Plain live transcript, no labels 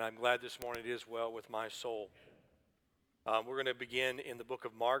I'm glad this morning it is well with my soul. We're going to begin in the book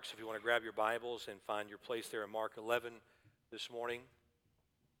of Mark, so if you want to grab your Bibles and find your place there in Mark 11 this morning.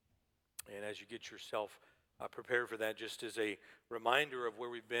 And as you get yourself prepared for that, just as a reminder of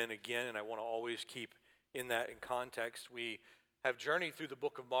where we've been again, and I want to always keep in that in context, we have journeyed through the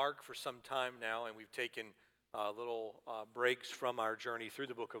book of Mark for some time now, and we've taken little breaks from our journey through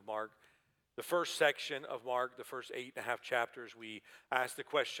the book of Mark. The first section of Mark, the first 8.5 chapters, we ask the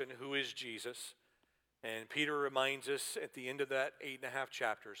question, who is Jesus? And Peter reminds us at the end of that 8.5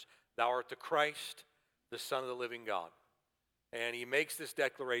 chapters, thou art the Christ, the Son of the living God. And he makes this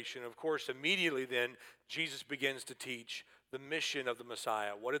declaration. Of course, immediately then, Jesus begins to teach the mission of the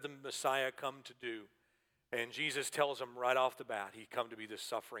Messiah. What did the Messiah come to do? And Jesus tells him right off the bat, he come to be the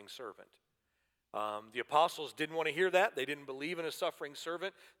suffering servant. The apostles didn't want to hear that. They didn't believe in a suffering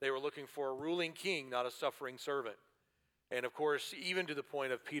servant. They were looking for a ruling king, not a suffering servant. And of course, even to the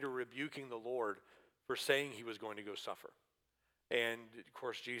point of Peter rebuking the Lord for saying he was going to go suffer. And of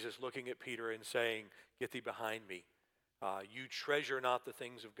course, Jesus looking at Peter and saying, get thee behind me. You treasure not the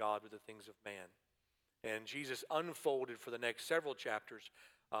things of God, but the things of man. And Jesus unfolded for the next several chapters,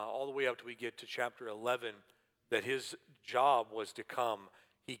 all the way up till we get to chapter 11, that his job was to come.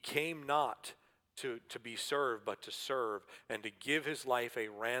 He came not to be served, but to serve and to give his life a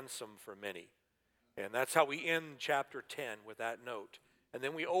ransom for many. And that's how we end chapter 10 with that note. And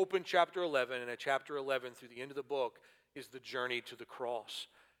then we open chapter 11, and at chapter 11 through the end of the book is the journey to the cross.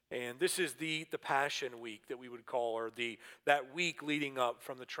 And this is the Passion Week that we would call, or that week leading up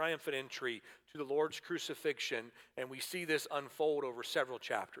from the triumphant entry to the Lord's crucifixion, and we see this unfold over several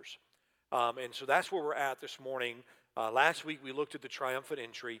chapters. And so that's where we're at this morning. Last week we looked at the triumphant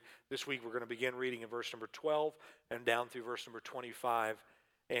entry. This week we're going to begin reading in verse number 12 and down through verse number 25.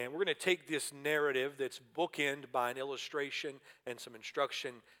 And we're going to take this narrative that's bookended by an illustration and some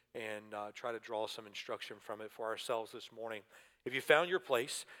instruction and try to draw some instruction from it for ourselves this morning. If you found your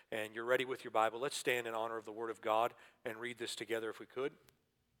place and you're ready with your Bible, let's stand in honor of the Word of God and read this together if we could.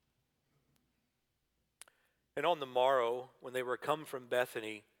 And on the morrow, when they were come from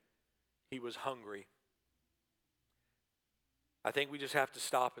Bethany, he was hungry. I think we just have to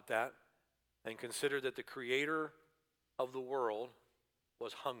stop at that and consider that the creator of the world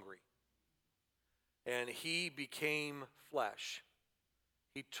was hungry. And he became flesh.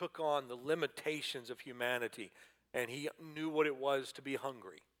 He took on the limitations of humanity, and he knew what it was to be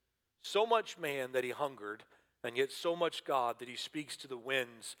hungry. So much man that he hungered, and yet so much God that he speaks to the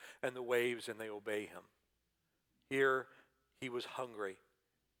winds and the waves, and they obey him. Here he was hungry.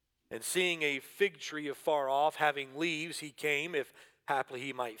 And seeing a fig tree afar off, having leaves, he came, if haply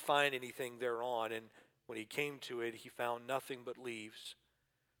he might find anything thereon. And when he came to it, he found nothing but leaves.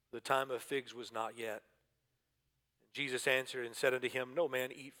 The time of figs was not yet. Jesus answered and said unto him, no man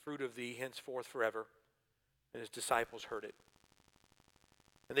eat fruit of thee henceforth forever. And his disciples heard it.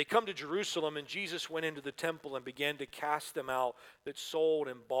 And they come to Jerusalem, and Jesus went into the temple and began to cast them out that sold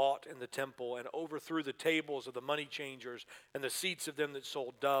and bought in the temple, and overthrew the tables of the money changers and the seats of them that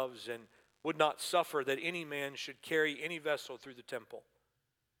sold doves, and would not suffer that any man should carry any vessel through the temple.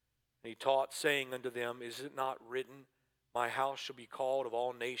 And he taught, saying unto them, is it not written, my house shall be called of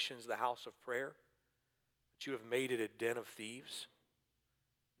all nations the house of prayer? But you have made it a den of thieves.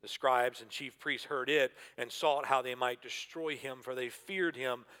 The scribes and chief priests heard it and sought how they might destroy him, for they feared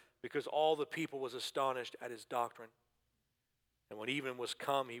him, because all the people was astonished at his doctrine. And when even was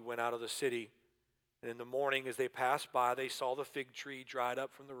come, he went out of the city. And in the morning, as they passed by, they saw the fig tree dried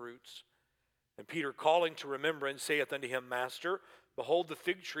up from the roots. And Peter, calling to remembrance, saith unto him, Master, behold, the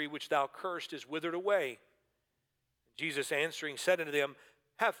fig tree which thou cursed is withered away. Jesus answering said unto them,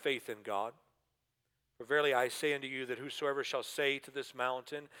 have faith in God. For verily I say unto you that whosoever shall say to this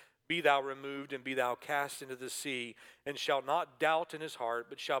mountain, be thou removed and be thou cast into the sea, and shall not doubt in his heart,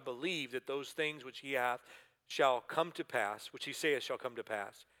 but shall believe that those things which he hath shall come to pass, which he saith shall come to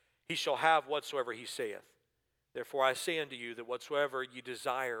pass, he shall have whatsoever he saith. Therefore I say unto you that whatsoever ye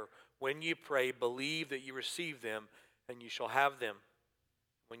desire, when ye pray, believe that ye receive them, and ye shall have them.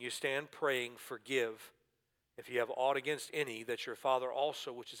 When you stand praying, forgive, if ye have aught against any, that your Father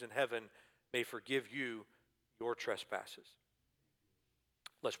also which is in heaven may forgive you your trespasses.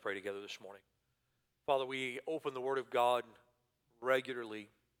 Let's pray together this morning. Father, we open the Word of God regularly,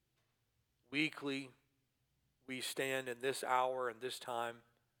 weekly. We stand in this hour and this time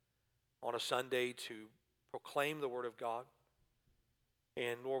on a Sunday to proclaim the Word of God.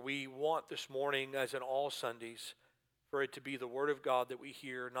 And Lord, we want this morning, as in all Sundays, for it to be the Word of God that we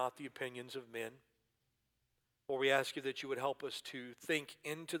hear, not the opinions of men. Lord, we ask you that you would help us to think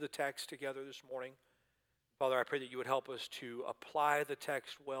into the text together this morning. Father, I pray that you would help us to apply the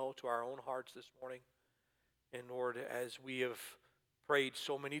text well to our own hearts this morning. And Lord, as we have prayed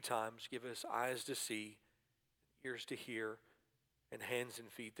so many times, give us eyes to see, ears to hear, and hands and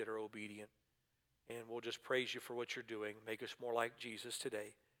feet that are obedient. And we'll just praise you for what you're doing. Make us more like Jesus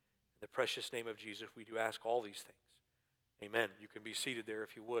today. In the precious name of Jesus, we do ask all these things. Amen. You can be seated there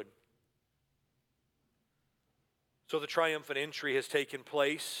if you would. So the triumphant entry has taken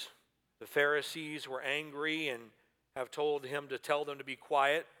place. The Pharisees were angry and have told him to tell them to be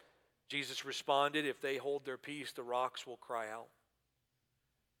quiet. Jesus responded, if they hold their peace, the rocks will cry out.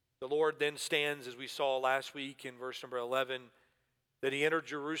 The Lord then stands, as we saw last week in verse number 11, that he entered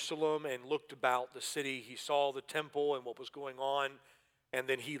Jerusalem and looked about the city. He saw the temple and what was going on, and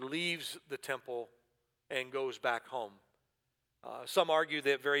then he leaves the temple and goes back home. Some argue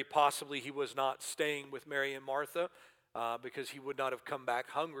that very possibly he was not staying with Mary and Martha because he would not have come back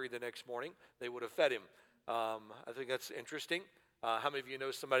hungry the next morning. They would have fed him. I think that's interesting. How many of you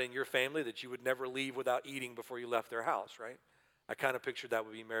know somebody in your family that you would never leave without eating before you left their house, right? I kind of pictured that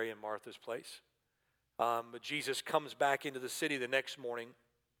would be Mary and Martha's place. But Jesus comes back into the city the next morning.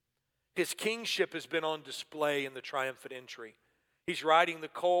 His kingship has been on display in the triumphant entry. He's riding the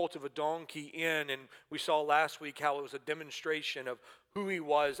colt of a donkey in, and we saw last week how it was a demonstration of who he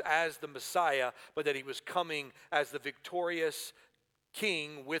was as the Messiah, but that he was coming as the victorious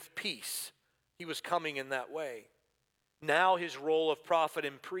king with peace. He was coming in that way. Now his role of prophet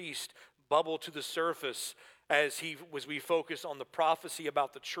and priest bubbled to the surface as we focus on the prophecy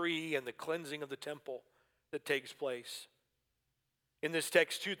about the tree and the cleansing of the temple that takes place. In this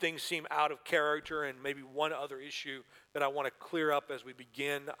text, two things seem out of character, and maybe one other issue that I want to clear up as we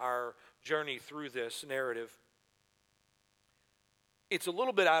begin our journey through this narrative. It's a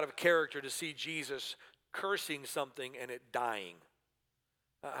little bit out of character to see Jesus cursing something and it dying.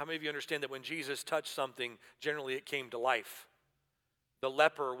 How many of you understand that when Jesus touched something, generally it came to life? The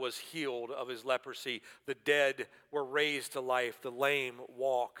leper was healed of his leprosy. The dead were raised to life. The lame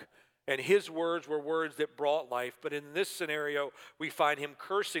walk. And his words were words that brought life. But in this scenario, we find him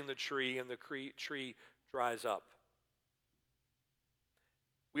cursing the tree, and the tree dries up.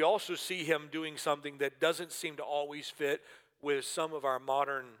 We also see him doing something that doesn't seem to always fit with some of our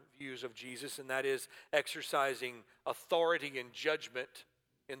modern views of Jesus, and that is exercising authority and judgment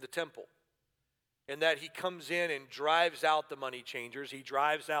in the temple. And that he comes in and drives out the money changers. He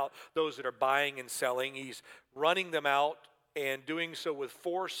drives out those that are buying and selling. He's running them out and doing so with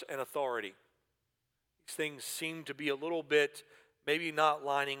force and authority. These things seem to be a little bit maybe not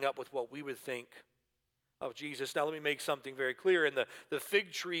lining up with what we would think of Jesus. Now let me make something very clear. In the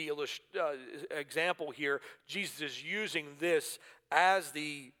fig tree example here, Jesus is using this as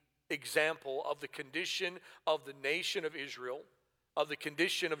the example of the condition of the nation of Israel, of the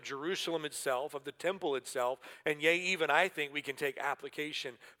condition of Jerusalem itself, of the temple itself, and yea, even I think we can take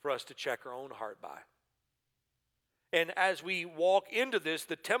application for us to check our own heart by. And as we walk into this,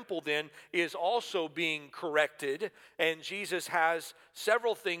 the temple then is also being corrected, and Jesus has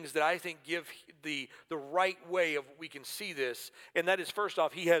several things that I think give the right way of we can see this, and that is, first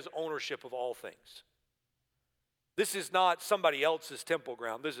off, he has ownership of all things. This is not somebody else's temple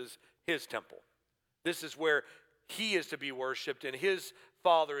ground. This is his temple. This is where he is to be worshiped, and his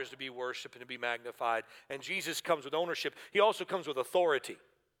Father is to be worshiped and to be magnified. And Jesus comes with ownership. He also comes with authority.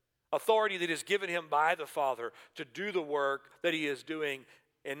 Authority that is given him by the Father to do the work that he is doing.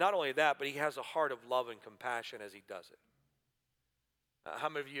 And not only that, but he has a heart of love and compassion as he does it. How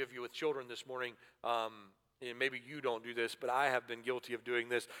many of you with children this morning, and maybe you don't do this, but I have been guilty of doing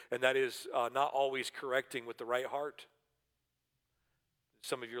this, and that is not always correcting with the right heart.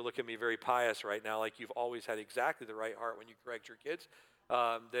 Some of you are looking at me very pious right now, like you've always had exactly the right heart when you correct your kids.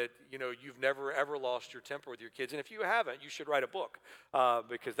 That you've never ever lost your temper with your kids, and if you haven't, you should write a book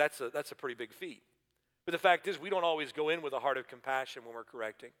because that's a pretty big feat. But the fact is, we don't always go in with a heart of compassion when we're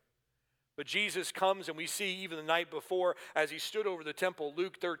correcting. But Jesus comes, and we see even the night before, as he stood over the temple,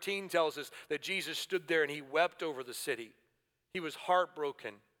 Luke 13 tells us that Jesus stood there and he wept over the city. He was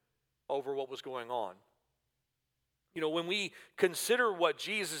heartbroken over what was going on. When we consider what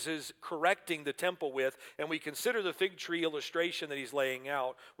Jesus is correcting the temple with, and we consider the fig tree illustration that he's laying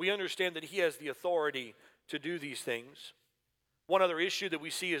out, we understand that he has the authority to do these things. One other issue that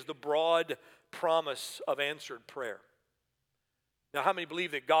we see is the broad promise of answered prayer. Now, how many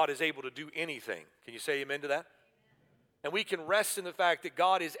believe that God is able to do anything? Can you say amen to that? And we can rest in the fact that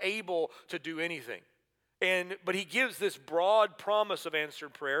God is able to do anything. But he gives this broad promise of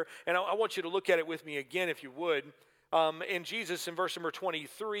answered prayer, and I want you to look at it with me again, if you would. And Jesus, in verse number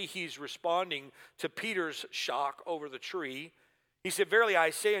 23, he's responding to Peter's shock over the tree. He said, verily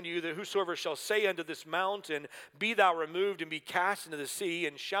I say unto you that whosoever shall say unto this mountain, be thou removed and be cast into the sea,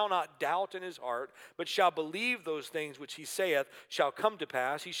 and shall not doubt in his heart, but shall believe those things which he saith shall come to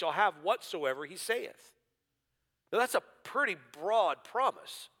pass, he shall have whatsoever he saith. Now that's a pretty broad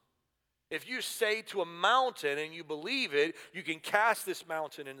promise. If you say to a mountain and you believe it, you can cast this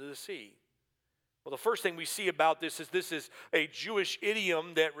mountain into the sea. Well, the first thing we see about this is a Jewish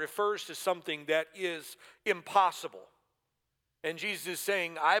idiom that refers to something that is impossible. And Jesus is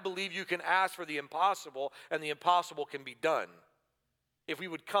saying, I believe you can ask for the impossible, and the impossible can be done. If we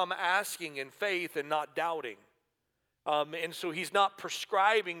would come asking in faith and not doubting. And so he's not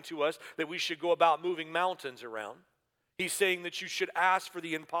prescribing to us that we should go about moving mountains around. He's saying that you should ask for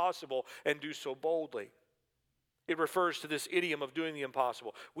the impossible and do so boldly. It refers to this idiom of doing the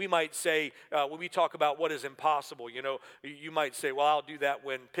impossible. We might say, when we talk about what is impossible, you might say, well, I'll do that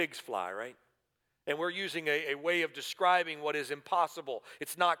when pigs fly, right? And we're using a way of describing what is impossible.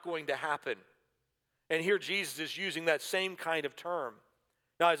 It's not going to happen. And here Jesus is using that same kind of term.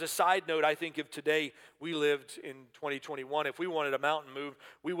 Now, as a side note, I think if today we lived in 2021, if we wanted a mountain moved,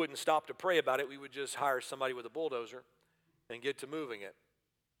 we wouldn't stop to pray about it. We would just hire somebody with a bulldozer and get to moving it.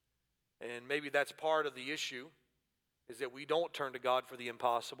 And maybe that's part of the issue, is that we don't turn to God for the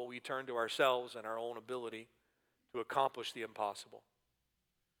impossible. We turn to ourselves and our own ability to accomplish the impossible.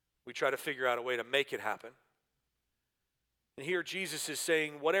 We try to figure out a way to make it happen. And here Jesus is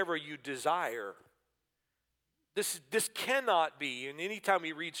saying, whatever you desire. This cannot be, and anytime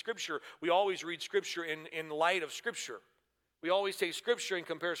we read Scripture, we always read Scripture in light of Scripture. We always take Scripture and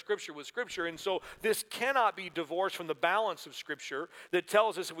compare Scripture with Scripture, and so this cannot be divorced from the balance of Scripture that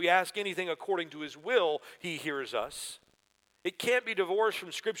tells us if we ask anything according to His will, He hears us. It can't be divorced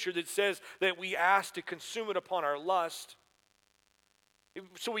from Scripture that says that we ask to consume it upon our lust.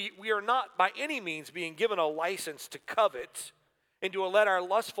 So we are not by any means being given a license to covet and to let our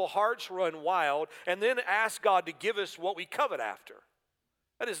lustful hearts run wild and then ask God to give us what we covet after.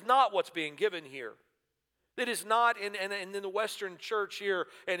 That is not what's being given here. That is not in the Western church here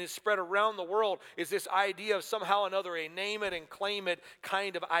and is spread around the world is this idea of somehow or another a name it and claim it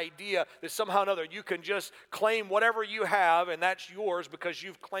kind of idea that somehow or another you can just claim whatever you have and that's yours because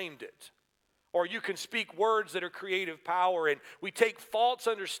you've claimed it. Or you can speak words that are creative power, and we take false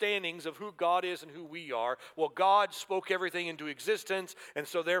understandings of who God is and who we are. Well, God spoke everything into existence, and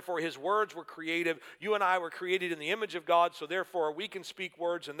so therefore His words were creative. You and I were created in the image of God, so therefore we can speak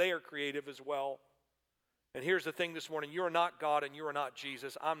words, and they are creative as well. And here's the thing this morning. You are not God, and you are not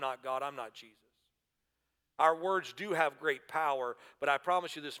Jesus. I'm not God, I'm not Jesus. Our words do have great power, but I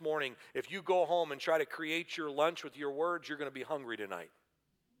promise you this morning, if you go home and try to create your lunch with your words, you're going to be hungry tonight.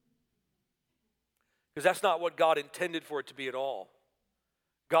 Because that's not what God intended for it to be at all.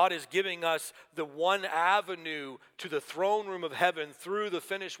 God is giving us the one avenue to the throne room of heaven through the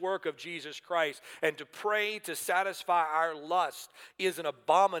finished work of Jesus Christ. And to pray to satisfy our lust is an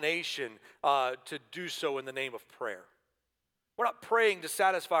abomination to do so in the name of prayer. We're not praying to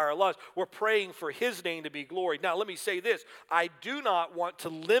satisfy our lust. We're praying for His name to be glorified. Now, let me say this. I do not want to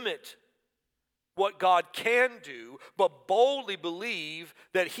limit what God can do, but boldly believe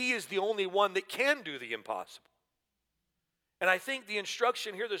that He is the only one that can do the impossible. And I think the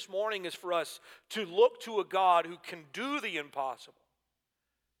instruction here this morning is for us to look to a God who can do the impossible.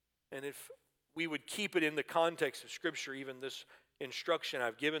 And if we would keep it in the context of Scripture, even this instruction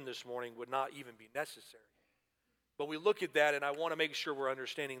I've given this morning would not even be necessary. But we look at that, and I want to make sure we're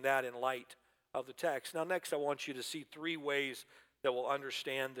understanding that in light of the text. Now, next, I want you to see three ways that we'll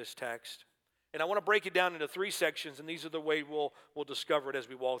understand this text. And I want to break it down into three sections, and these are the way we'll discover it as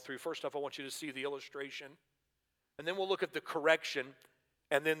we walk through. First off, I want you to see the illustration, and then we'll look at the correction,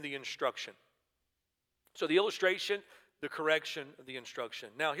 and then the instruction. So the illustration, the correction, the instruction.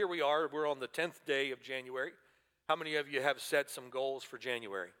 Now, here we are. We're on the 10th day of January. How many of you have set some goals for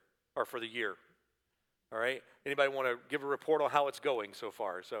January or for the year? All right. Anybody want to give a report on how it's going so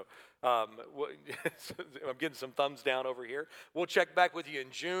far? So I'm getting some thumbs down over here. We'll check back with you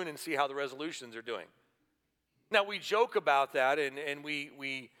in June and see how the resolutions are doing. Now, we joke about that and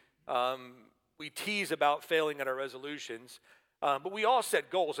we tease about failing at our resolutions, but we all set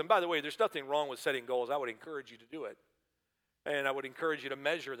goals. And by the way, there's nothing wrong with setting goals. I would encourage you to do it. And I would encourage you to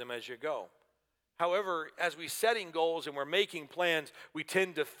measure them as you go. However, as we're setting goals and we're making plans, we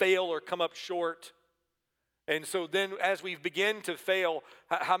tend to fail or come up short. And so then as we begin to fail,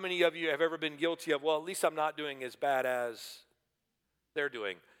 how many of you have ever been guilty of, well, at least I'm not doing as bad as they're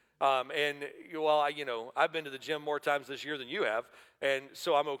doing? I've been to the gym more times this year than you have, and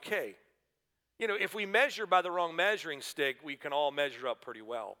so I'm okay. If we measure by the wrong measuring stick, we can all measure up pretty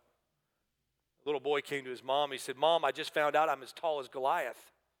well. The little boy came to his mom. He said, Mom, I just found out I'm as tall as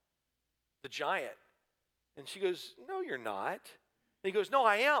Goliath, the giant. And she goes, no, you're not. And he goes, no,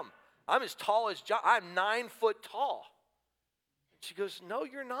 I am. I'm as tall as I'm 9 foot tall. She goes, no,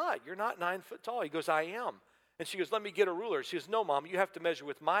 you're not. You're not 9 foot tall. He goes, I am. And she goes, let me get a ruler. She goes, no, Mom, you have to measure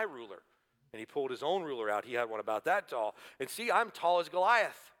with my ruler. And he pulled his own ruler out. He had one about that tall. And see, I'm tall as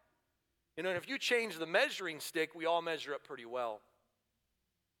Goliath. You know, and if you change the measuring stick, we all measure up pretty well.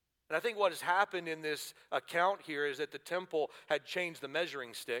 And I think what has happened in this account here is that the temple had changed the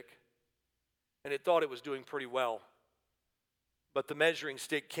measuring stick, and it thought it was doing pretty well. But the measuring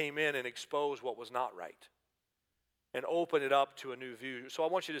stick came in and exposed what was not right and opened it up to a new view. So I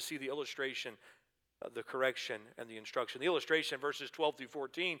want you to see the illustration of the correction and the instruction. The illustration, verses 12 through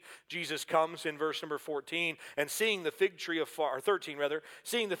 14, Jesus comes in verse number 14, and seeing the fig tree afar, or 13 rather,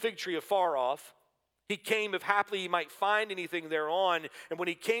 seeing the fig tree afar off, he came if haply he might find anything thereon. And when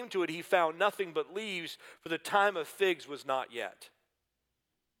he came to it, he found nothing but leaves, for the time of figs was not yet.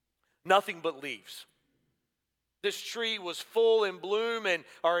 Nothing but leaves. This tree was full in bloom, and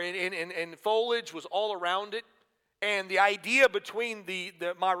foliage was all around it. And the idea between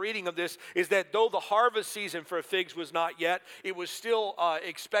my reading of this is that though the harvest season for figs was not yet, it was still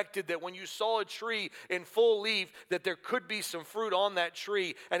expected that when you saw a tree in full leaf, that there could be some fruit on that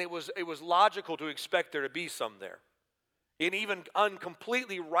tree, and it was logical to expect there to be some there. And even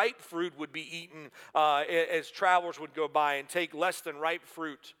uncompletely ripe fruit would be eaten as travelers would go by and take less than ripe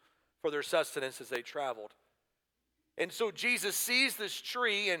fruit for their sustenance as they traveled. And so Jesus sees this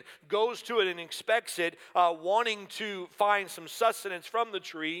tree and goes to it and inspects it, wanting to find some sustenance from the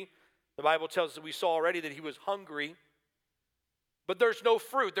tree. The Bible tells us that we saw already that he was hungry. But there's no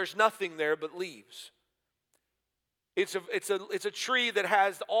fruit. There's nothing there but leaves. It's a tree that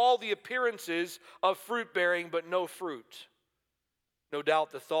has all the appearances of fruit bearing, but no fruit. No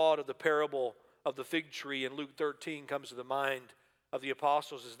doubt the thought of the parable of the fig tree in Luke 13 comes to the mind of the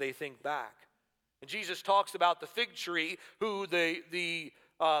apostles as they think back. And Jesus talks about the fig tree, who the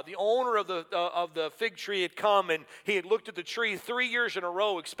owner of the fig tree had come, and he had looked at the tree 3 years in a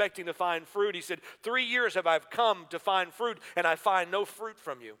row expecting to find fruit. He said, 3 years have I come to find fruit, and I find no fruit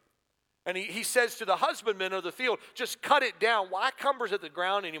from you. And he says to the husbandman of the field, just cut it down. Why cumbers at the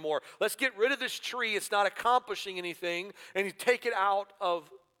ground anymore? Let's get rid of this tree. It's not accomplishing anything. And you take it out of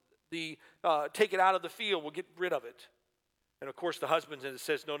the field. We'll get rid of it. And of course, the husband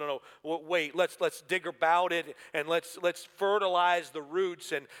says, no, wait, let's dig about it, and let's fertilize the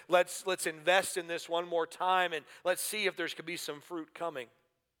roots, and let's invest in this one more time, and let's see if there's could be some fruit coming.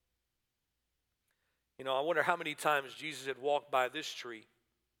 You know, I wonder how many times Jesus had walked by this tree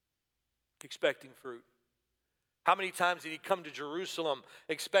expecting fruit. How many times did he come to Jerusalem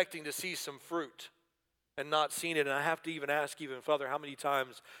expecting to see some fruit and not seen it? And I have to even ask even further, how many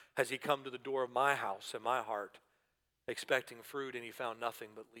times has he come to the door of my house and my heart expecting fruit, and he found nothing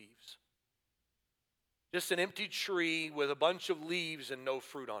but leaves? Just an empty tree with a bunch of leaves and no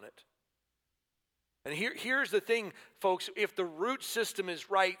fruit on it. And here's the thing, folks. If the root system is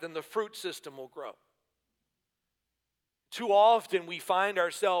right, then the fruit system will grow. Too often we find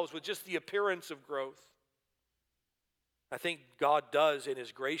ourselves with just the appearance of growth. I think God does, in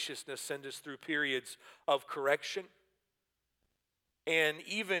his graciousness, send us through periods of correction and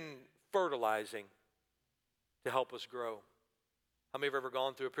even fertilizing to help us grow. How many have ever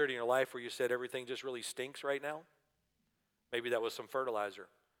gone through a period in your life where you said everything just really stinks right now? Maybe that was some fertilizer.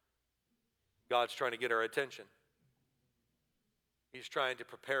 God's trying to get our attention. He's trying to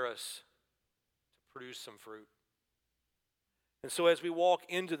prepare us to produce some fruit. And so as we walk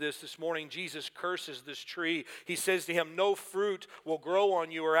into this morning, Jesus curses this tree. He says to him, no fruit will grow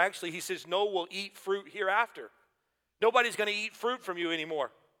on you. Or actually, he says, no will eat fruit hereafter. Nobody's going to eat fruit from you anymore.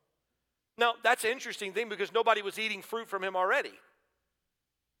 Now, that's an interesting thing because nobody was eating fruit from him already.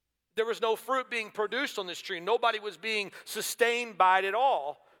 There was no fruit being produced on this tree. Nobody was being sustained by it at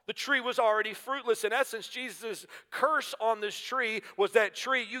all. The tree was already fruitless. In essence, Jesus' curse on this tree was that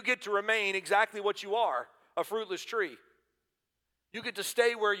tree, you get to remain exactly what you are, a fruitless tree. You get to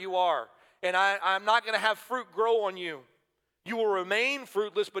stay where you are, and I'm not going to have fruit grow on you. You will remain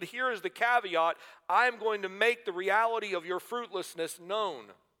fruitless, but here is the caveat. I'm going to make the reality of your fruitlessness known.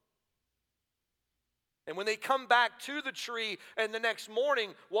 And when they come back to the tree and the next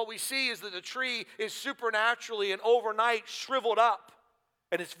morning, what we see is that the tree is supernaturally and overnight shriveled up.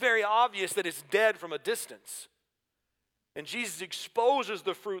 And it's very obvious that it's dead from a distance. And Jesus exposes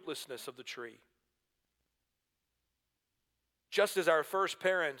the fruitlessness of the tree. Just as our first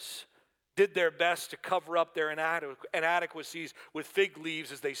parents did their best to cover up their inadequacies with fig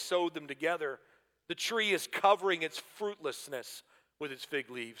leaves as they sewed them together, the tree is covering its fruitlessness with its fig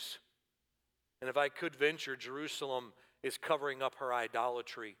leaves. And if I could venture, Jerusalem is covering up her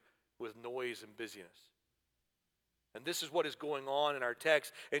idolatry with noise and busyness. And this is what is going on in our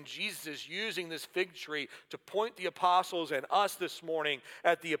text. And Jesus is using this fig tree to point the apostles and us this morning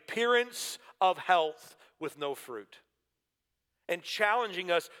at the appearance of health with no fruit. And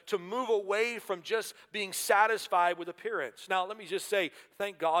challenging us to move away from just being satisfied with appearance. Now, let me just say,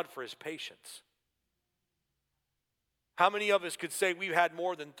 thank God for his patience. How many of us could say we've had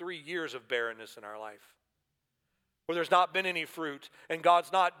more than 3 years of barrenness in our life? Where there's not been any fruit, and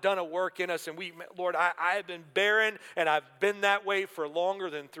God's not done a work in us, and Lord, I have been barren, and I've been that way for longer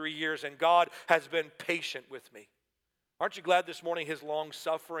than 3 years, and God has been patient with me. Aren't you glad this morning his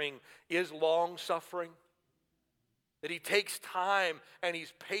long-suffering is long-suffering? That he takes time, and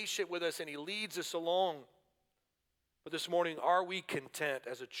he's patient with us, and he leads us along. But this morning, are we content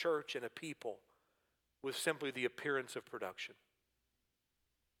as a church and a people with simply the appearance of production?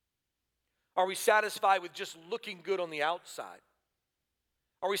 Are we satisfied with just looking good on the outside?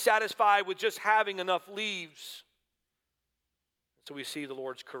 Are we satisfied with just having enough leaves? So we see the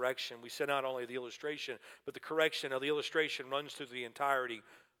Lord's correction. We see not only the illustration, but the correction of the illustration runs through the entirety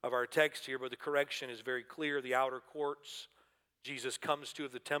of our text here, but the correction is very clear. The outer courts Jesus comes to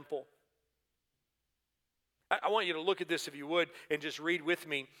of the temple. I want you to look at this, if you would, and just read with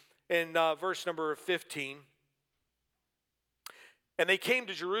me in verse number 15. And they came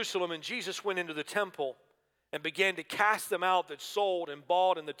to Jerusalem, and Jesus went into the temple and began to cast them out that sold and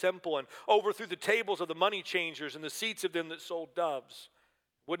bought in the temple, and overthrew the tables of the money changers and the seats of them that sold doves.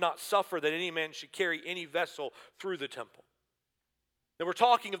 Would not suffer that any man should carry any vessel through the temple. Now we're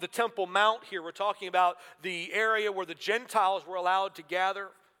talking of the Temple Mount here. We're talking about the area where the Gentiles were allowed to gather.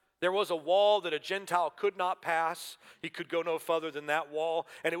 There was a wall that a Gentile could not pass. He could go no further than that wall.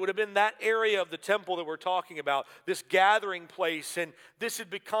 And it would have been that area of the temple that we're talking about, this gathering place. And this had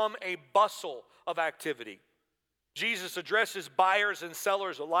become a bustle of activity. Jesus addresses buyers and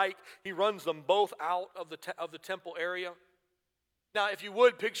sellers alike. He runs them both out of the temple area. Now, if you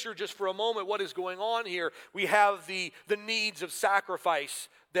would picture just for a moment what is going on here, we have the needs of sacrifice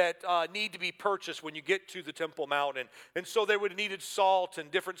that need to be purchased when you get to the Temple Mount. And so they would have needed salt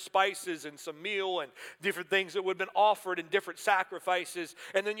and different spices and some meal and different things that would have been offered in different sacrifices.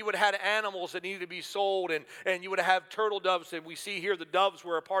 And then you would have had animals that needed to be sold, and you would have turtle doves. And we see here the doves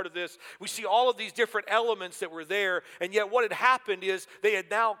were a part of this. We see all of these different elements that were there. And yet what had happened is they had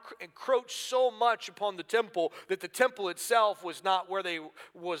now encroached so much upon the temple that the temple itself was not where they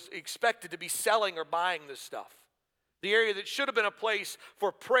was expected to be selling or buying this stuff. The area that should have been a place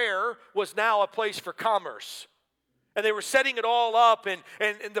for prayer was now a place for commerce. And they were setting it all up, and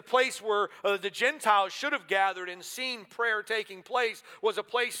the place where the Gentiles should have gathered and seen prayer taking place was a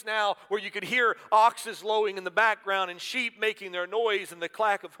place now where you could hear oxes lowing in the background and sheep making their noise and the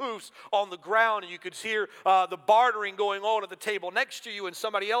clack of hoofs on the ground. And you could hear the bartering going on at the table next to you and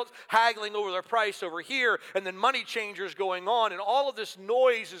somebody else haggling over their price over here, and then money changers going on. And all of this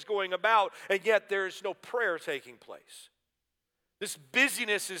noise is going about, and yet there's no prayer taking place. This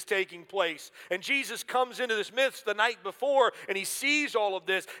busyness is taking place. And Jesus comes into this midst the night before, and he sees all of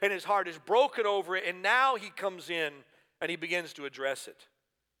this, and his heart is broken over it. And now he comes in, and he begins to address it.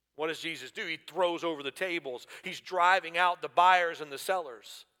 What does Jesus do? He throws over the tables. He's driving out the buyers and the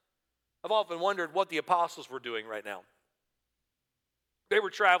sellers. I've often wondered what the apostles were doing right now. They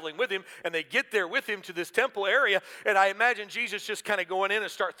were traveling with him, and they get there with him to this temple area, and I imagine Jesus just kind of going in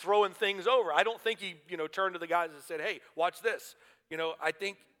and start throwing things over. I don't think he, turned to the guys and said, hey, watch this. I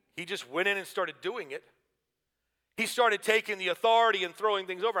think he just went in and started doing it. He started taking the authority and throwing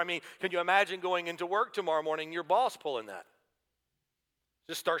things over. I mean, can you imagine going into work tomorrow morning and your boss pulling that?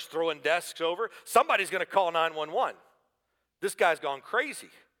 Just starts throwing desks over. Somebody's going to call 911. This guy's gone crazy.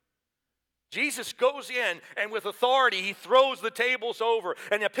 Jesus goes in, and with authority, he throws the tables over.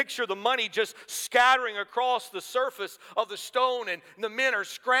 And you picture the money just scattering across the surface of the stone. And the men are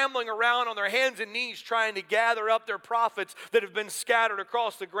scrambling around on their hands and knees trying to gather up their profits that have been scattered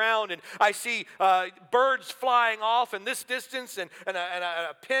across the ground. And I see birds flying off in this distance, and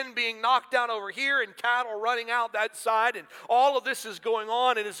a pin being knocked down over here, and cattle running out that side. And all of this is going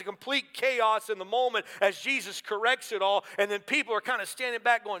on, and it's a complete chaos in the moment as Jesus corrects it all. And then people are kind of standing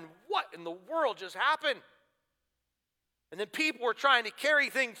back going, what in the world just happened? And then people were trying to carry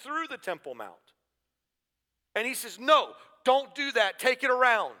things through the Temple Mount. And he says, no, don't do that. Take it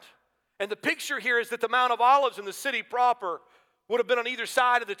around. And the picture here is that the Mount of Olives in the city proper would have been on either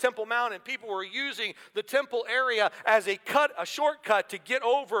side of the Temple Mount, and people were using the temple area as a shortcut to get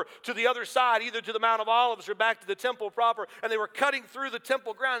over to the other side, either to the Mount of Olives or back to the temple proper. And they were cutting through the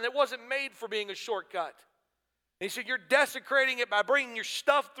temple ground, and it wasn't made for being a shortcut. And he said, you're desecrating it by bringing your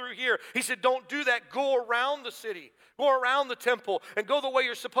stuff through here. He said, don't do that. Go around the city. Go around the temple and go the way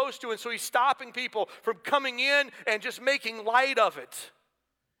you're supposed to. And so he's stopping people from coming in and just making light of it.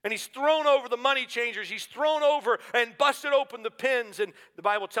 And he's thrown over the money changers. He's thrown over and busted open the pens. And the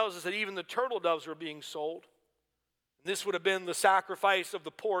Bible tells us that even the turtle doves were being sold. And this would have been the sacrifice of the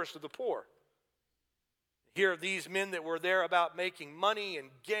poorest of the poor. Here are these men that were there about making money and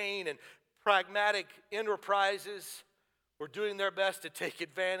gain and pragmatic enterprises, were doing their best to take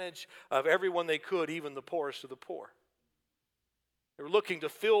advantage of everyone they could, even the poorest of the poor. They were looking to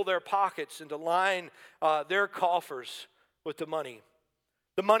fill their pockets and to line their coffers with the money.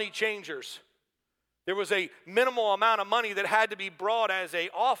 The money changers. There was a minimal amount of money that had to be brought as an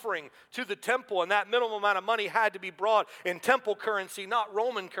offering to the temple, and that minimal amount of money had to be brought in temple currency, not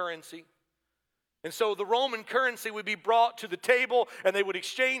Roman currency. And so the Roman currency would be brought to the table, and they would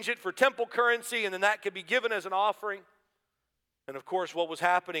exchange it for temple currency, and then that could be given as an offering. And of course, what was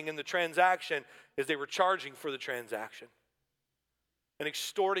happening in the transaction is they were charging for the transaction and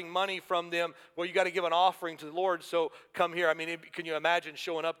extorting money from them. Well, you got to give an offering to the Lord, so come here. I mean, can you imagine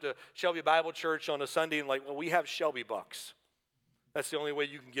showing up to Shelby Bible Church on a Sunday and like, well, we have Shelby bucks. That's the only way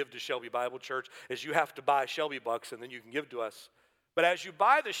you can give to Shelby Bible Church is you have to buy Shelby bucks, and then you can give to us. But as you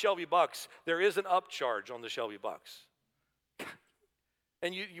buy the Shelby bucks, there is an upcharge on the Shelby bucks.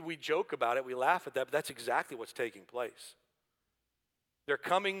 And we joke about it, we laugh at that, but that's exactly what's taking place. They're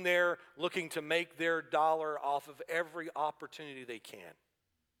coming there looking to make their dollar off of every opportunity they can,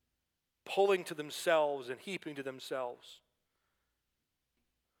 pulling to themselves and heaping to themselves.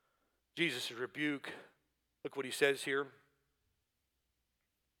 Jesus' rebuke, look what he says here.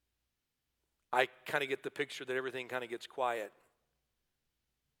 I kind of get the picture that everything kind of gets quiet.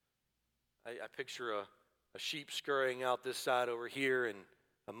 I picture a sheep scurrying out this side over here and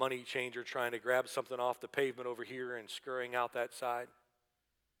a money changer trying to grab something off the pavement over here and scurrying out that side.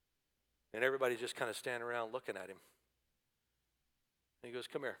 And everybody's just kind of standing around looking at him. And he goes,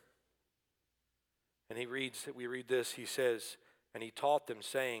 come here. And we read this, he says, and he taught them,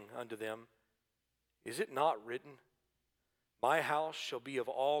 saying unto them, is it not written, my house shall be of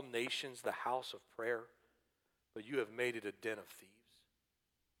all nations the house of prayer, but you have made it a den of thieves.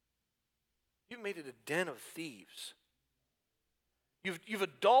 You've made it a den of thieves. You've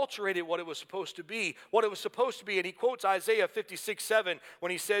adulterated what it was supposed to be. And he quotes Isaiah 56:7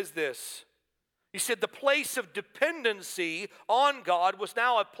 when he says this. He said the place of dependency on God was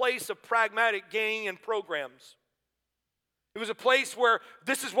now a place of pragmatic gain and programs. It was a place where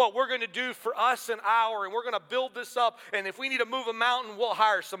this is what we're going to do for us and we're going to build this up. And if we need to move a mountain, we'll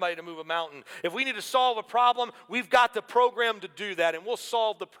hire somebody to move a mountain. If we need to solve a problem, we've got the program to do that, and we'll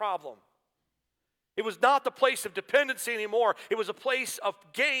solve the problem. It was not the place of dependency anymore. It was a place of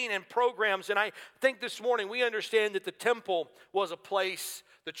gain and programs. And I think this morning we understand that the temple was a place,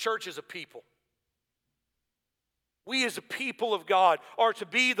 the church is a people. We as a people of God are to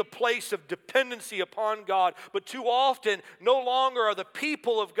be the place of dependency upon God. But too often, no longer are the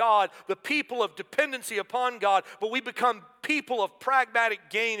people of God the people of dependency upon God, but we become people of pragmatic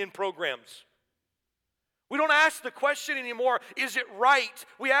gain and programs. We don't ask the question anymore, is it right?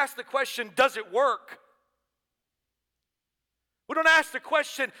 We ask the question, does it work? We don't ask the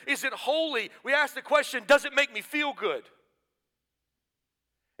question, is it holy? We ask the question, does it make me feel good?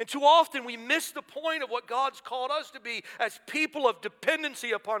 And too often we miss the point of what God's called us to be as people of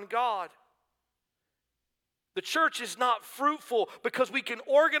dependency upon God. The church is not fruitful because we can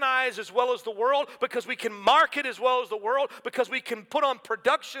organize as well as the world, because we can market as well as the world, because we can put on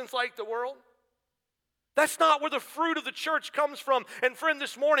productions like the world. That's not where the fruit of the church comes from. And friend,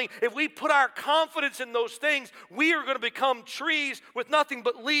 this morning, if we put our confidence in those things, we are going to become trees with nothing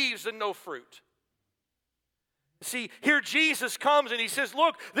but leaves and no fruit. See, here Jesus comes and he says,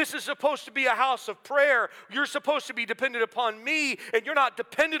 look, this is supposed to be a house of prayer. You're supposed to be dependent upon me, and you're not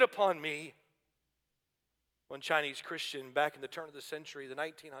dependent upon me. One Chinese Christian back in the turn of the century, the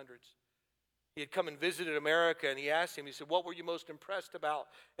 1900s, he had come and visited America, and he asked him, he said, what were you most impressed about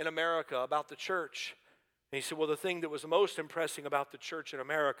in America, about the church? And he said, well, the thing that was the most impressing about the church in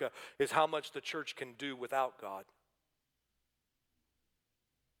America is how much the church can do without God.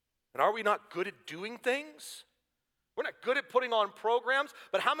 And are we not good at doing things? We're not good at putting on programs,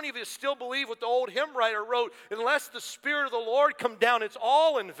 but how many of you still believe what the old hymn writer wrote, unless the Spirit of the Lord come down, it's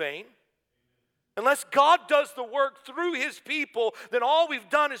all in vain? Unless God does the work through his people, then all we've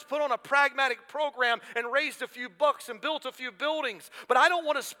done is put on a pragmatic program and raised a few bucks and built a few buildings. But I don't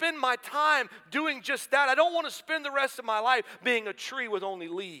want to spend my time doing just that. I don't want to spend the rest of my life being a tree with only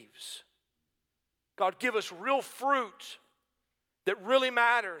leaves. God, give us real fruit that really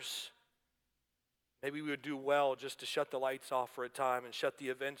matters. Maybe we would do well just to shut the lights off for a time and shut the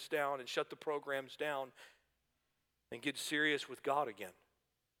events down and shut the programs down and get serious with God again.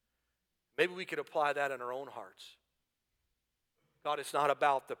 Maybe we could apply that in our own hearts. God, it's not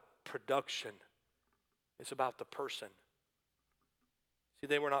about the production. It's about the person. See,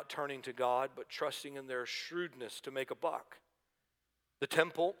 they were not turning to God, but trusting in their shrewdness to make a buck. The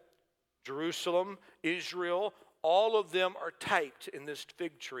temple, Jerusalem, Israel, all of them are typed in this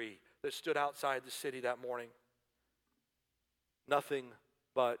fig tree that stood outside the city that morning. Nothing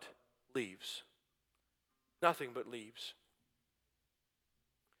but leaves. Nothing but leaves.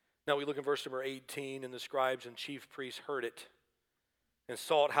 Now we look in verse number 18, and the scribes and chief priests heard it and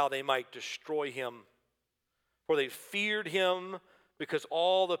sought how they might destroy him. For they feared him, because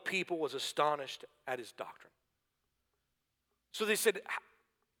all the people was astonished at his doctrine. So they said,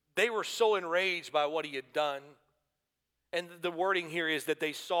 they were so enraged by what he had done. And the wording here is that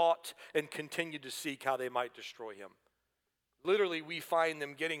they sought and continued to seek how they might destroy him. Literally, we find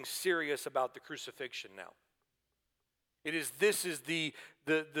them getting serious about the crucifixion now. This is the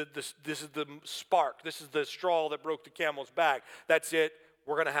spark. This is the straw that broke the camel's back. That's it.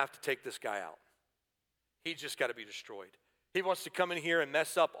 We're going to have to take this guy out. He's just got to be destroyed. He wants to come in here and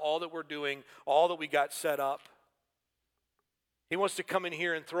mess up all that we're doing, all that we got set up. He wants to come in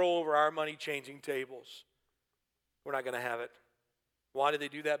here and throw over our money-changing tables. We're not going to have it. Why did they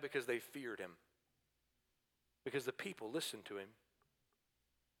do that? Because they feared him. Because the people listened to him.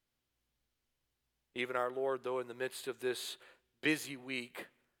 Even our Lord, though, in the midst of this busy week,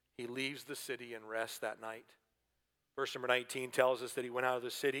 he leaves the city and rests that night. Verse number 19 tells us that he went out of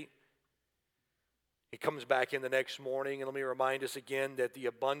the city. He comes back in the next morning, and let me remind us again that the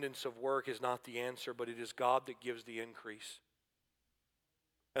abundance of work is not the answer, but it is God that gives the increase.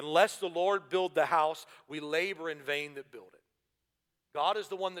 Unless the Lord build the house, we labor in vain that build it. God is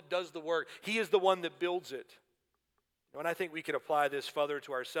the one that does the work. He is the one that builds it. And I think we could apply this further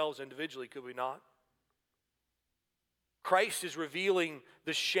to ourselves individually, could we not? Christ is revealing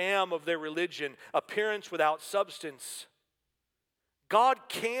the sham of their religion, appearance without substance. God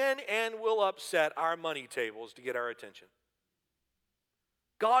can and will upset our money tables to get our attention.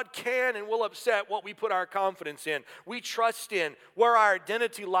 God can and will upset what we put our confidence in, we trust in, where our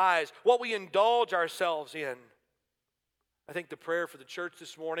identity lies, what we indulge ourselves in. I think the prayer for the church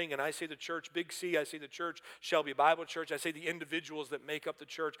this morning, and I say the church, big C, I say the church, Shelby Bible Church, I say the individuals that make up the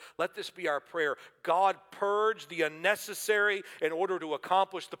church, let this be our prayer. God, purge the unnecessary in order to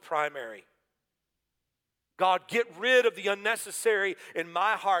accomplish the primary. God, get rid of the unnecessary in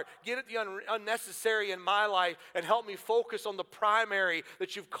my heart. Get rid of the unnecessary in my life and help me focus on the primary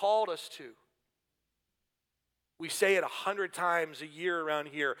that you've called us to. We say it 100 times a year around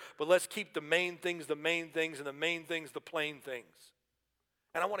here, but let's keep the main things, and the main things, the plain things.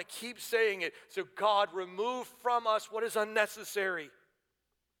 And I want to keep saying it. So God, remove from us what is unnecessary.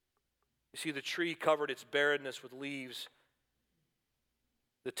 You see, the tree covered its barrenness with leaves.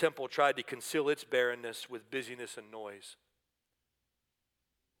 The temple tried to conceal its barrenness with busyness and noise.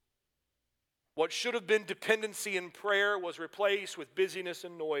 What should have been dependency in prayer was replaced with busyness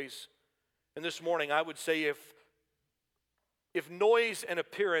and noise. And this morning I would say if noise and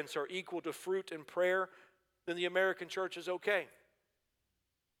appearance are equal to fruit in prayer, then the American church is okay.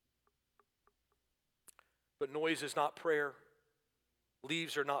 But noise is not prayer,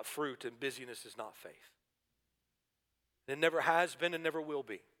 leaves are not fruit, and busyness is not faith. It never has been and never will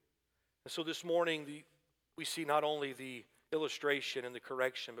be. And so this morning we see not only the illustration and the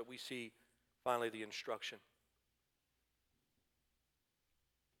correction, but we see finally the instruction.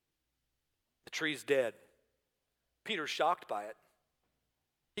 The tree's dead. Peter's shocked by it.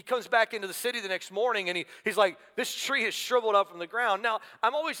 He comes back into the city the next morning and he's like, this tree is shriveled up from the ground. Now,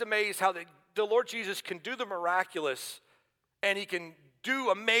 I'm always amazed how the Lord Jesus can do the miraculous and he can do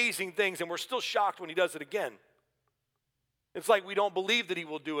amazing things, and we're still shocked when he does it again. It's like we don't believe that he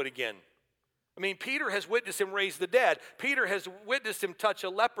will do it again. I mean, Peter has witnessed him raise the dead. Peter has witnessed him touch a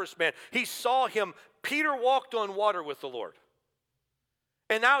leprous man. He saw him. Peter walked on water with the Lord.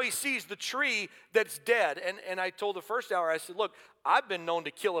 And now he sees the tree that's dead. And I told the first hour, I said, look, I've been known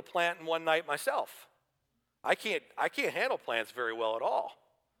to kill a plant in one night myself. I can't handle plants very well at all.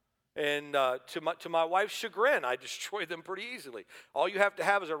 And to my wife's chagrin, I destroy them pretty easily. All you have to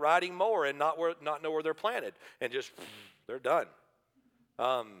have is a riding mower and not know where they're planted. And just, they're done.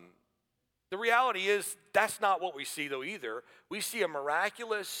 The reality is, that's not what we see, though, either. We see a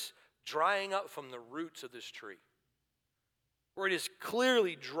miraculous drying up from the roots of this tree, where it is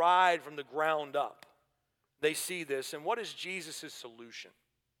clearly dried from the ground up. They see this, and what is Jesus' solution?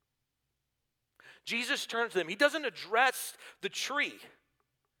 Jesus turns to them. He doesn't address the tree.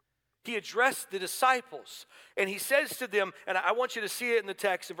 He addressed the disciples, and he says to them, and I want you to see it in the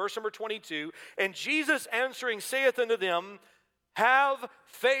text in verse number 22, and Jesus answering saith unto them, have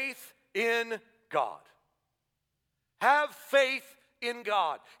faith in God. Have faith in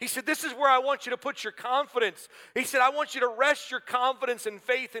God. He said, this is where I want you to put your confidence. He said, I want you to rest your confidence and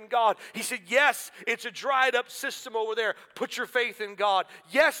faith in God. He said, yes, it's a dried up system over there. Put your faith in God.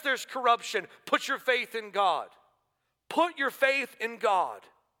 Yes, there's corruption. Put your faith in God. Put your faith in God.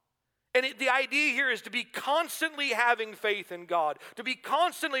 And the idea here is to be constantly having faith in God, to be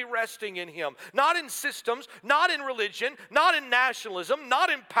constantly resting in Him, not in systems, not in religion, not in nationalism, not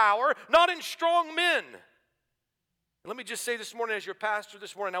in power, not in strong men. And let me just say this morning, as your pastor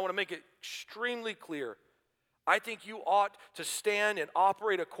this morning, I want to make it extremely clear. I think you ought to stand and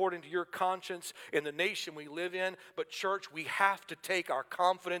operate according to your conscience in the nation we live in. But church, we have to take our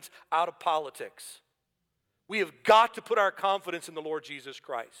confidence out of politics. We have got to put our confidence in the Lord Jesus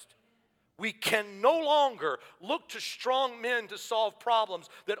Christ. We can no longer look to strong men to solve problems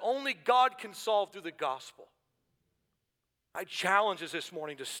that only God can solve through the gospel. I challenge us this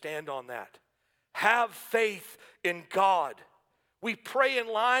morning to stand on that. Have faith in God. We pray in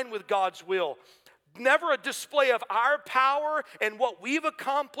line with God's will. Never a display of our power and what we've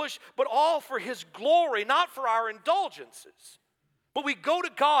accomplished, but all for His glory, not for our indulgences. But we go to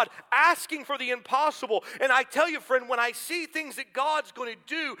God asking for the impossible. And I tell you, friend, when I see things that God's going to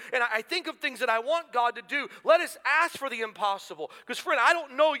do, and I think of things that I want God to do, let us ask for the impossible. Because, friend, I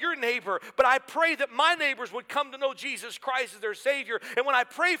don't know your neighbor, but I pray that my neighbors would come to know Jesus Christ as their Savior. And when I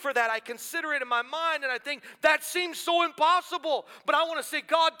pray for that, I consider it in my mind, and I think, that seems so impossible. But I want to say,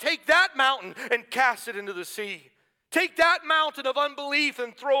 God, take that mountain and cast it into the sea. Take that mountain of unbelief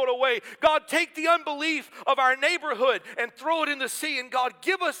and throw it away. God, take the unbelief of our neighborhood and throw it in the sea. And God,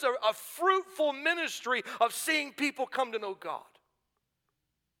 give us a fruitful ministry of seeing people come to know God.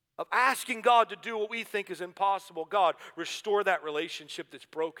 Of asking God to do what we think is impossible. God, restore that relationship that's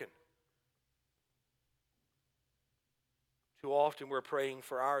broken. Too often we're praying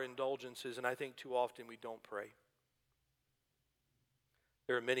for our indulgences, and I think too often we don't pray.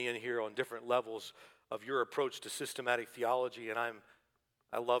 There are many in here on different levels of your approach to systematic theology, and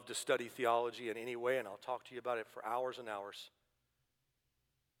I love to study theology in any way, and I'll talk to you about it for hours and hours.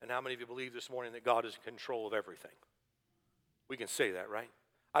 And how many of you believe this morning that God is in control of everything? We can say that, right?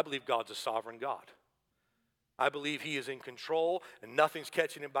 I believe God's a sovereign God. I believe He is in control, and nothing's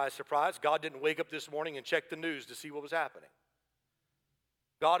catching Him by surprise. God didn't wake up this morning and check the news to see what was happening.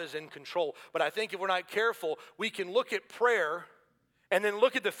 God is in control. But I think if we're not careful, we can look at prayer and then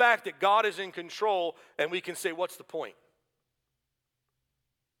look at the fact that God is in control, and we can say, what's the point?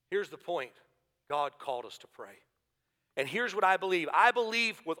 Here's the point. God called us to pray. And here's what I believe. I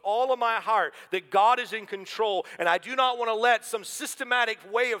believe with all of my heart that God is in control, and I do not want to let some systematic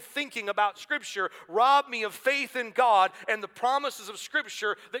way of thinking about Scripture rob me of faith in God and the promises of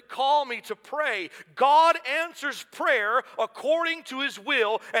Scripture that call me to pray. God answers prayer according to His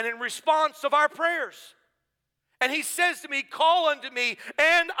will and in response of our prayers. And He says to me, call unto me,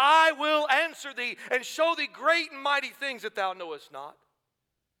 and I will answer thee, and show thee great and mighty things that thou knowest not.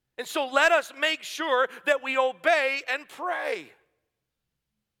 And so let us make sure that we obey and pray.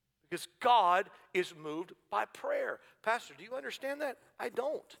 Because God is moved by prayer. Pastor, do you understand that? I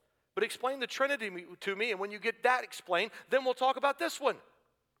don't. But explain the Trinity to me, and when you get that explained, then we'll talk about this one.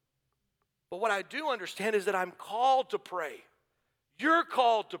 But what I do understand is that I'm called to pray. You're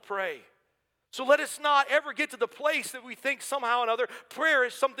called to pray. So let us not ever get to the place that we think somehow or another prayer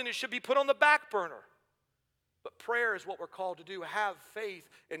is something that should be put on the back burner. But prayer is what we're called to do. Have faith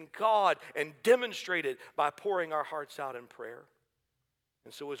in God and demonstrate it by pouring our hearts out in prayer.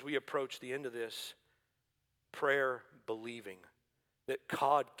 And so as we approach the end of this, prayer believing that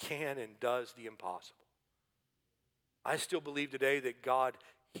God can and does the impossible. I still believe today that God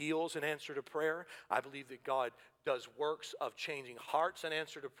heals in answer to prayer. I believe that God does works of changing hearts in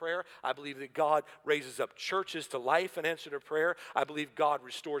answer to prayer. I believe that God raises up churches to life in answer to prayer. I believe God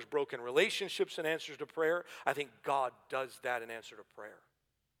restores broken relationships in answer to prayer. I think God does that in answer to prayer.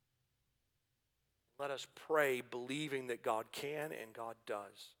 Let us pray believing that God can and God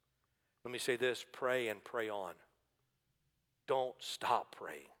does. Let me say this, pray and pray on. Don't stop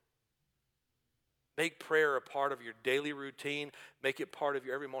praying. Make prayer a part of your daily routine. Make it part of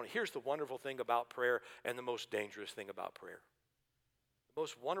your every morning. Here's the wonderful thing about prayer and the most dangerous thing about prayer. The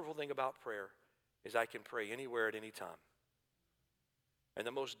most wonderful thing about prayer is I can pray anywhere at any time. And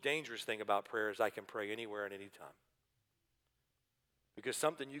the most dangerous thing about prayer is I can pray anywhere at any time. Because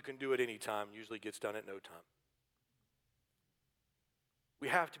something you can do at any time usually gets done at no time. We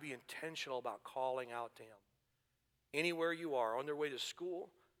have to be intentional about calling out to Him. Anywhere you are, on their way to school,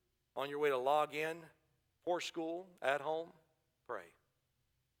 On your way to log in for school, at home, pray.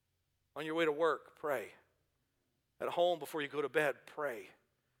 On your way to work, pray. At home before you go to bed, pray.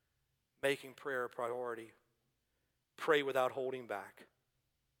 Making prayer a priority. Pray without holding back.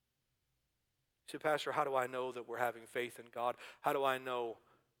 You say, Pastor, how do I know that we're having faith in God? How do I know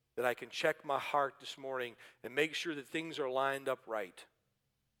that I can check my heart this morning and make sure that things are lined up right?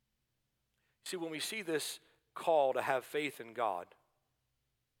 See, when we see this call to have faith in God,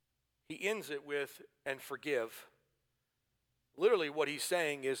 he ends it with, and forgive. Literally what he's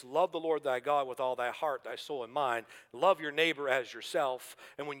saying is, love the Lord thy God with all thy heart, thy soul, and mind. Love your neighbor as yourself.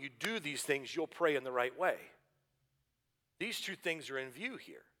 And when you do these things, you'll pray in the right way. These two things are in view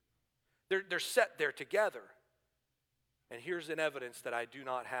here. They're set there together. And here's an evidence that I do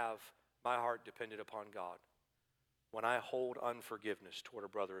not have my heart dependent upon God. When I hold unforgiveness toward a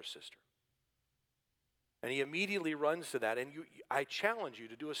brother or sister. And he immediately runs to that. And I challenge you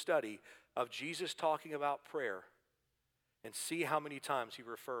to do a study of Jesus talking about prayer and see how many times he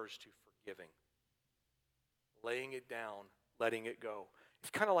refers to forgiving. Laying it down, letting it go.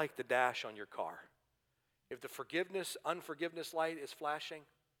 It's kind of like the dash on your car. If the unforgiveness light is flashing,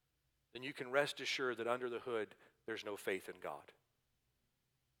 then you can rest assured that under the hood, there's no faith in God.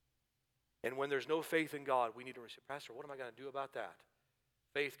 And when there's no faith in God, we need to say, Pastor, what am I going to do about that?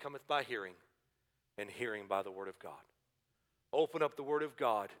 Faith cometh by hearing, and hearing by the word of God. Open up the word of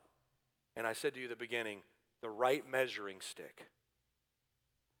God, and I said to you at the beginning, the right measuring stick,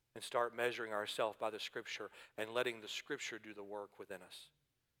 and start measuring ourselves by the Scripture and letting the Scripture do the work within us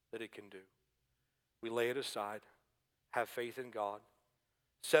that it can do. We lay it aside, have faith in God,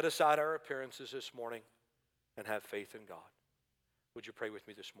 set aside our appearances this morning, and have faith in God. Would you pray with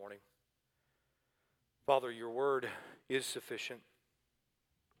me this morning? Father, your word is sufficient.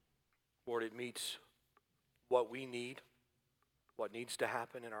 Lord, it meets what we need, what needs to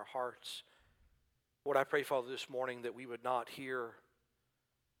happen in our hearts. Lord, I pray, Father, this morning that we would not hear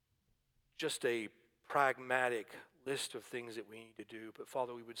just a pragmatic list of things that we need to do, but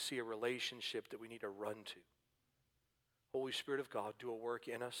Father, we would see a relationship that we need to run to. Holy Spirit of God, do a work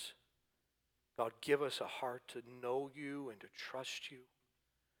in us. God, give us a heart to know you and to trust you,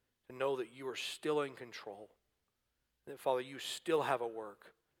 to know that you are still in control, and that, Father, you still have a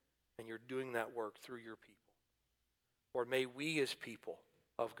work, and you're doing that work through your people. Lord, may we as people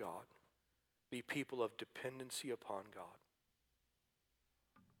of God be people of dependency upon God.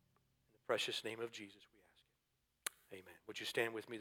 In the precious name of Jesus, we ask it. Amen. Would you stand with me?